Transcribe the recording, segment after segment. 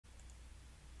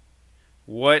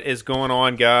What is going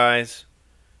on, guys?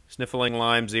 Sniffling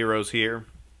Lime Zeros here.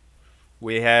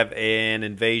 We have an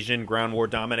invasion, ground war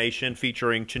domination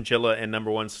featuring Chinchilla and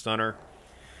 #1 Stunner.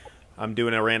 I'm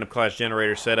doing a random class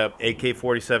generator setup.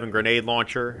 AK-47 grenade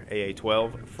launcher,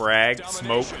 AA-12, Frag,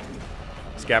 Smoke,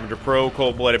 Scavenger Pro,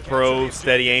 Cold-Blooded Pro,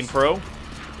 Steady Aim Pro,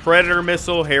 Predator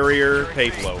Missile, Harrier,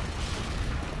 Pave Low.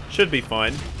 Should be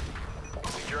fun.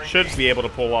 Should be able to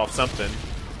pull off something.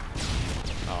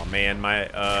 Oh man, my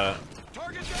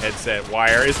headset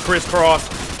wire is crisscross.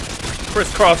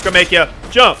 Crisscross gonna make you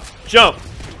jump, jump.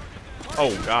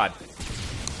 Oh god.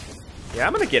 Yeah,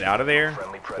 I'm gonna get out of there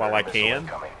while I can.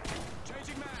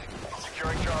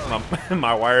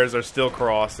 My wires are still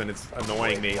crossed and it's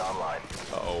annoying me.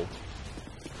 Uh-oh.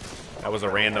 That was a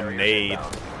random nade.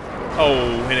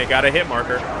 Oh, and it got a hit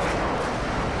marker.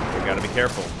 We gotta be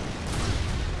careful.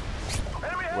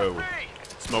 Whoa.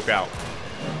 Smoke out.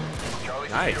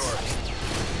 Nice.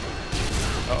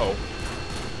 Uh-oh.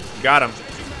 Got him.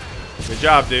 Good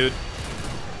job, dude.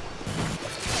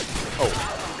 Oh,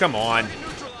 come on.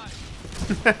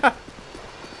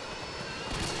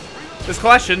 This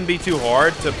class shouldn't be too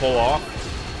hard to pull off.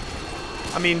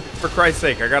 I mean, for Christ's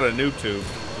sake, I got a noob tube,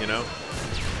 you know?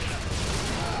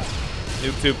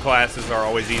 Noob tube classes are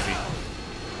always easy.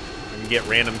 I can get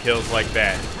random kills like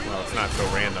that. Well, it's not so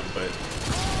random, but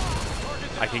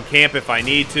I can camp if I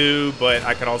need to, but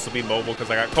I could also be mobile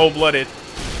because I got cold-blooded.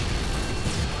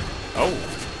 Oh.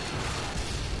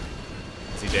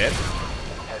 Is he dead?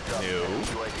 No.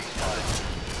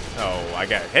 Oh, I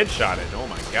got headshotted. Oh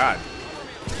my god.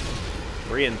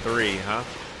 3 and 3, huh?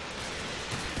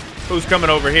 Who's coming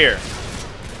over here?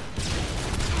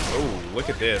 Oh, look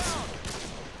at this.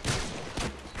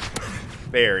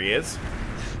 There he is.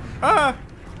 Ah!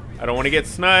 I don't want to get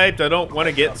sniped. I don't want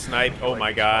to get sniped. Oh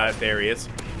my god, there he is.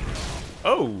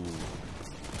 Oh.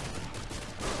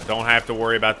 Don't have to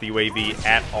worry about the UAV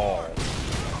at all.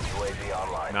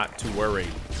 Not to worry.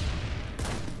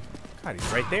 God,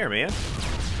 he's right there, man.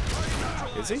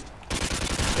 Is he?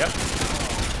 Yep.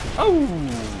 Oh!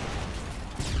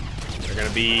 They're going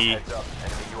to be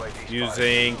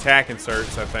using tack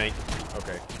inserts, I think.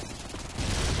 Okay.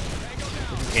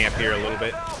 We can camp here a little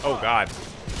bit. Oh, God.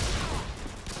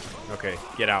 Okay,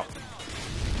 get out.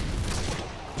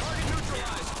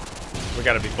 We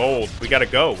gotta be bold. We gotta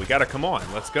go. We gotta come on.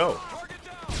 Let's go.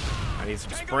 I need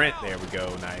some sprint. There we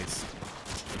go. Nice.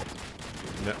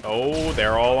 Oh,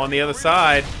 they're all on the other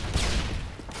side.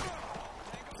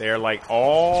 They're like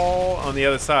all on the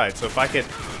other side. So if I could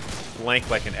flank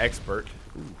like an expert.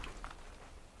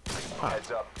 Huh.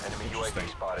 Heads up. Enemy UAV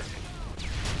spotted.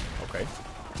 Okay.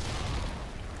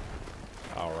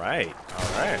 All right.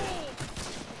 All right.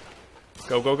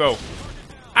 Go, go, go.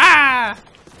 Ah!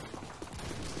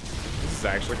 This is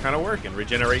actually kind of working.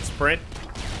 Regenerate sprint.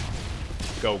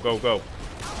 Go, go, go.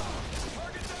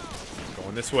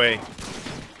 Going this way.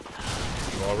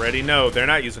 You already know they're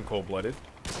not using cold-blooded.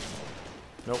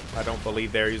 Nope, I don't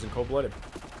believe they're using cold-blooded.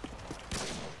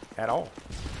 At all.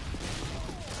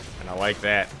 And I like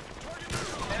that.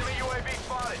 Enemy UAV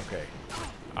spotted. Okay.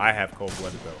 I have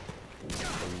cold-blooded, though.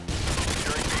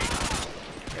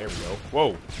 There we go.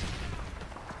 Whoa.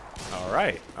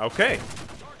 Alright, okay.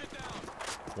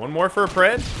 One more for a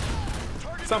pred?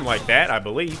 Something like that, I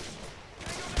believe.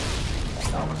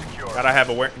 Gotta have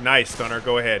aware. Nice, Stunner,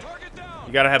 go ahead.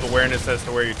 You gotta have awareness as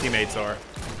to where your teammates are.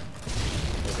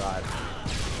 Oh god.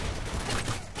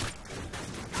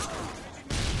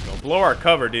 Don't blow our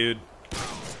cover, dude.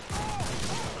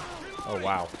 Oh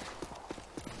wow.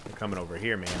 They're coming over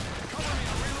here, man.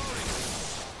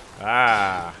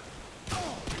 Ah.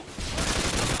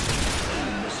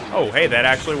 Oh, hey, that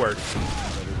actually worked.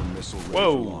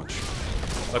 Whoa.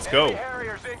 Let's go.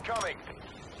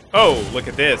 Oh, look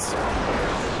at this.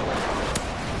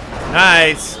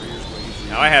 Nice.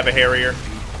 Now I have a Harrier.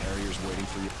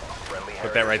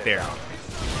 Put that right there.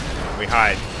 We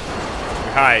hide.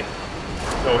 We hide.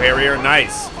 Go, Harrier.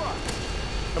 Nice.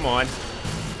 Come on.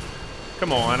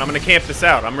 Come on. I'm going to camp this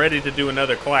out. I'm ready to do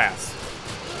another class.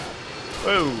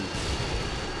 Whoa.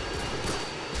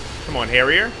 Come on,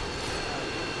 Harrier.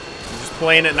 Just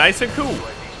playing it nice and cool.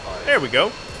 There we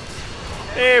go.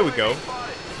 There we go.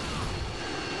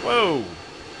 Whoa.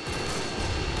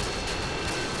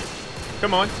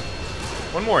 Come on.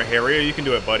 One more, Harrier. You can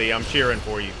do it, buddy. I'm cheering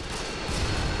for you.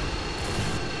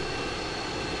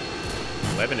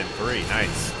 11 and 3.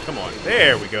 Nice. Come on.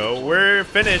 There we go. We're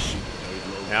finished.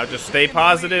 Now just stay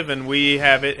positive and we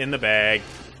have it in the bag.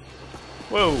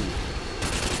 Whoa.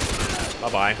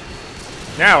 Bye-bye.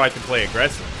 Now I can play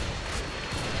aggressive.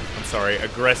 I'm sorry,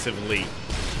 aggressively.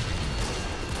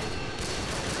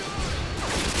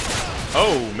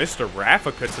 Oh, Mr.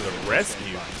 Raffica to the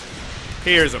rescue.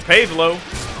 Here's a Pave Low.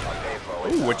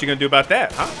 Ooh, what you gonna do about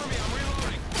that, huh?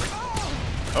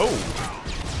 Oh.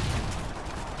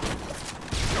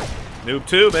 Noob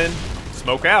tubing.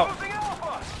 Smoke out.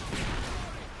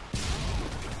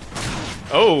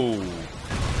 Oh.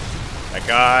 That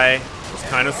guy was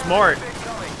kind of smart.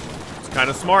 It's kind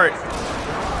of smart.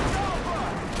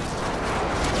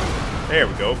 There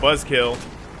we go. Buzzkill.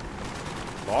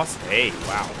 Lost A.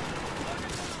 Wow.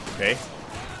 Okay.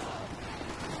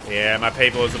 Yeah, my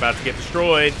Pave Low is about to get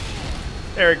destroyed.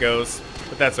 There it goes.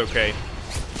 But that's okay.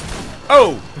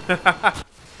 Oh!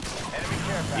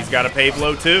 He's got a Pave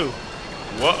Low too.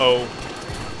 Whoa.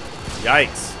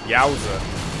 Yikes. Yowza.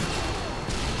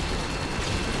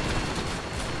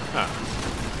 Huh.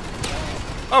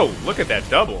 Oh, look at that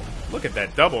double. Look at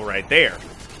that double right there.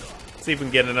 Let's see if we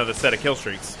can get another set of kill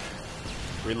streaks.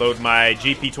 Reload my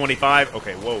GP25.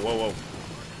 Okay, whoa, whoa, whoa.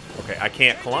 Okay, I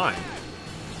can't climb.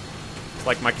 It's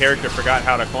like my character forgot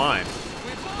how to climb.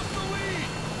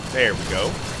 There we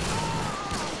go.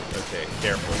 Okay,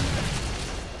 careful.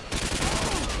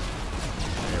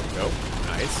 There we go.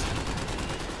 Nice.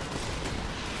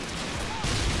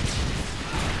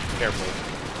 Careful.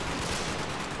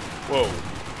 Whoa.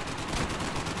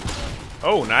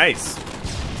 Oh, nice.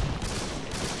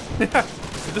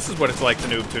 So this is what it's like to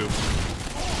noob tube.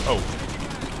 Oh.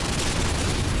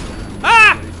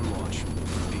 Ah!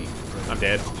 I'm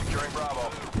dead.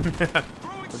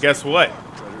 Well, guess what?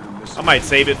 I might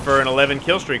save it for an 11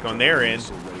 kill streak on their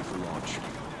end.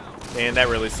 And that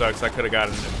really sucks. I could have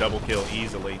gotten a double kill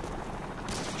easily.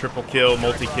 Triple kill,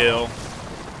 multi-kill,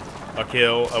 a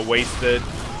kill, a wasted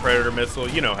predator missile.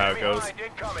 You know how it goes.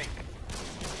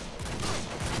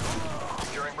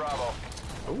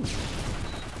 Ooh.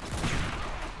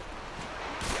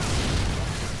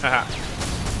 Haha.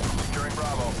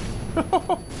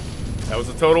 That was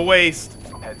a total waste.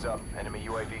 Heads up, enemy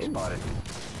UAV spotted.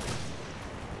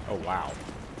 Oh wow.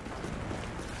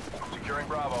 Securing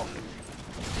Bravo.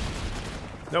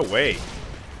 No way.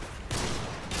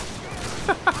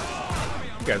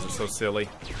 You guys are so silly.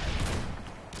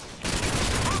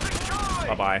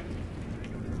 Bye-bye.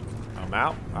 I'm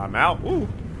out. I'm out. Ooh.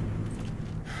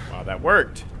 Wow, that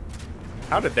worked.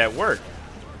 How did that work?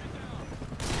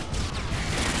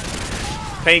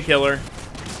 Painkiller.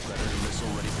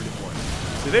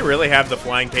 Do they really have the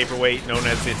flying paperweight known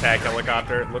as the attack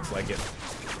helicopter? It looks like it.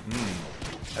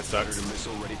 That sucks.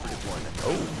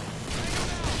 Oh.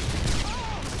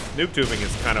 Noob tubing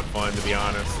is kind of fun, to be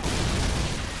honest.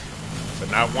 But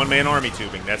not one-man army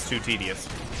tubing. That's too tedious.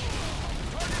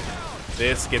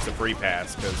 This gets a free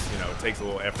pass because, you know, it takes a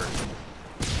little effort.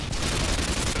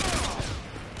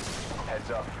 Heads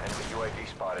up, enemy UAV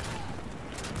spotted.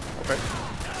 Okay.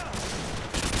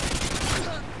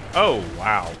 Oh,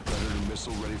 wow. Predator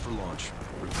missile ready for launch.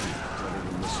 Repeat,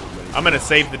 Predator missile ready for I'm going to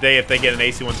save the day if they get an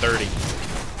AC-130.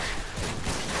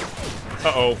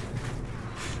 Uh-oh.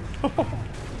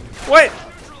 What?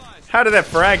 How did that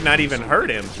frag not even hurt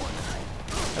him?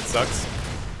 That sucks.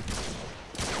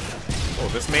 Oh,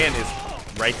 this man is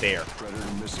right there.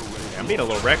 Predator missile ready for I'm being a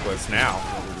little reckless now.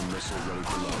 Predator missile ready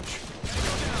for launch.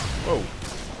 Whoa.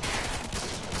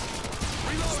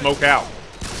 Smoke out.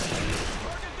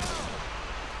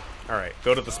 Alright,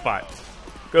 go to the spot.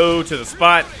 Go to the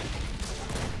spot.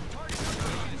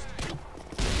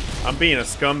 I'm being a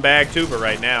scumbag tuber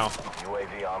right now.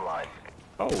 UAV online.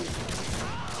 Oh.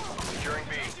 Securing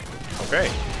B. Okay.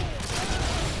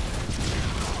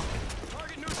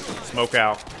 Smoke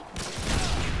out.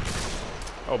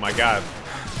 Oh my god.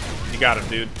 You got him,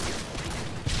 dude.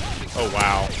 Oh,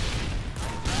 wow.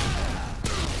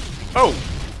 Oh!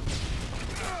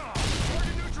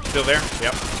 Still there?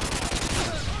 Yep.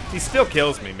 He still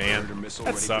kills me, man.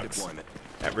 That sucks.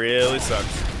 That really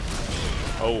sucks.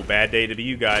 Oh, bad day to be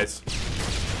you guys.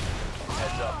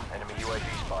 Heads up, enemy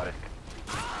UAV spotted.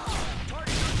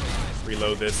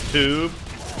 Reload this tube.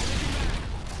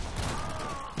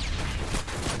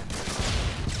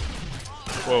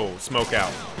 Whoa, smoke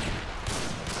out.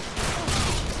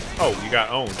 Oh, you got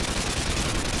owned.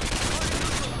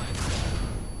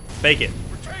 Fake it.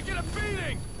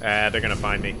 They're gonna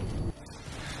find me.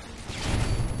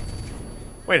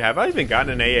 Wait, have I even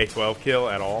gotten an AA-12 kill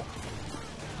at all?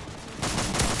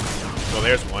 Well,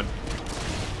 there's one.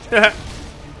 Why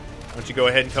don't you go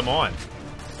ahead and come on?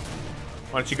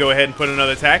 Why don't you go ahead and put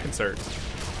another attack insert?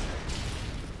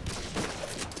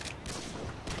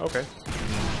 Okay.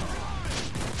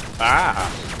 Ah.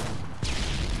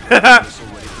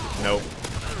 Nope.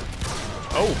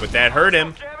 Oh, but that hurt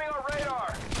him.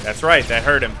 That's right, that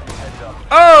hurt him.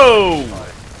 Oh!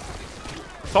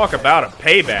 Talk about a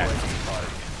payback.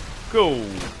 Go.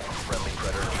 Friendly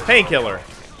predator. Painkiller.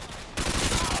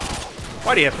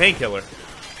 Why do you have painkiller?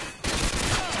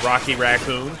 Rocky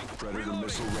Raccoon. Predator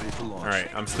missile ready for launch.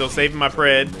 Alright, I'm still saving my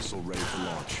pred. Missile ready for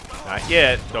launch. Not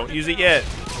yet. Don't use it yet.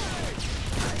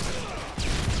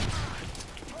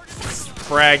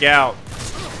 Frag out.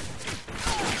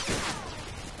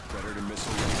 Predator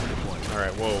missile ready for deployment.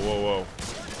 Alright, whoa, whoa, whoa.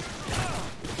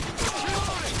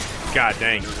 God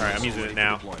dang. Alright, I'm using it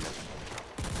now.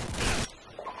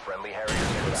 Friendly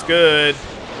Harrier. Looks good.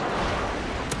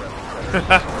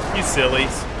 You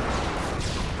sillies.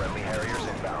 Friendly Harriers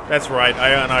inbound. That's right.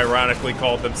 I unironically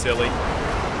called them silly.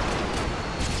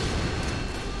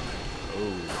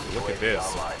 Oh, look at this.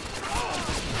 Online.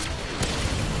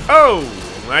 Oh,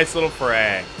 nice little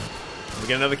frag. We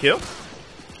get another kill?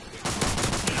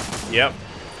 Yep.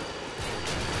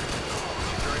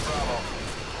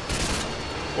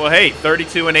 Well, hey,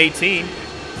 32 and 18.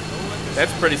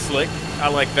 That's pretty slick. I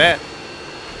like that.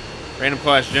 Random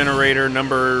class generator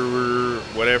number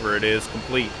whatever it is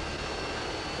complete.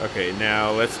 Okay,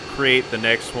 now let's create the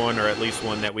next one, or at least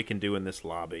one that we can do in this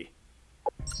lobby.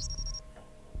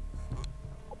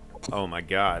 Oh my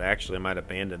god, actually I might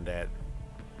abandon that.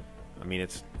 I mean,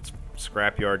 it's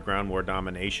scrapyard ground war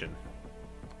domination.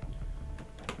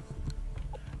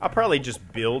 I'll probably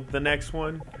just build the next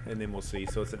one, and then we'll see.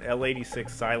 So it's an L86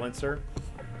 silencer.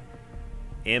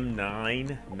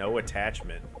 M9, no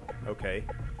attachment. Okay.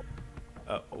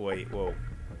 Wait, whoa.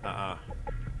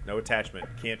 No attachment.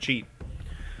 Can't cheat.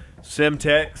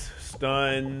 Simtex,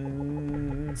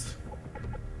 stuns.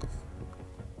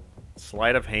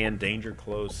 Sleight of hand, danger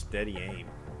close, steady aim.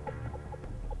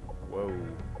 Whoa.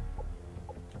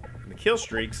 And the kill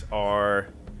streaks are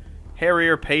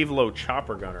Harrier Pave Low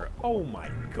chopper gunner. Oh my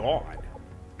god.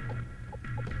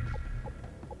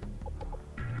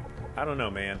 I don't know,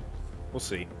 man. We'll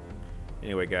see.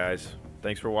 Anyway, guys,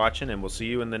 thanks for watching, and we'll see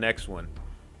you in the next one.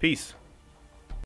 Peace.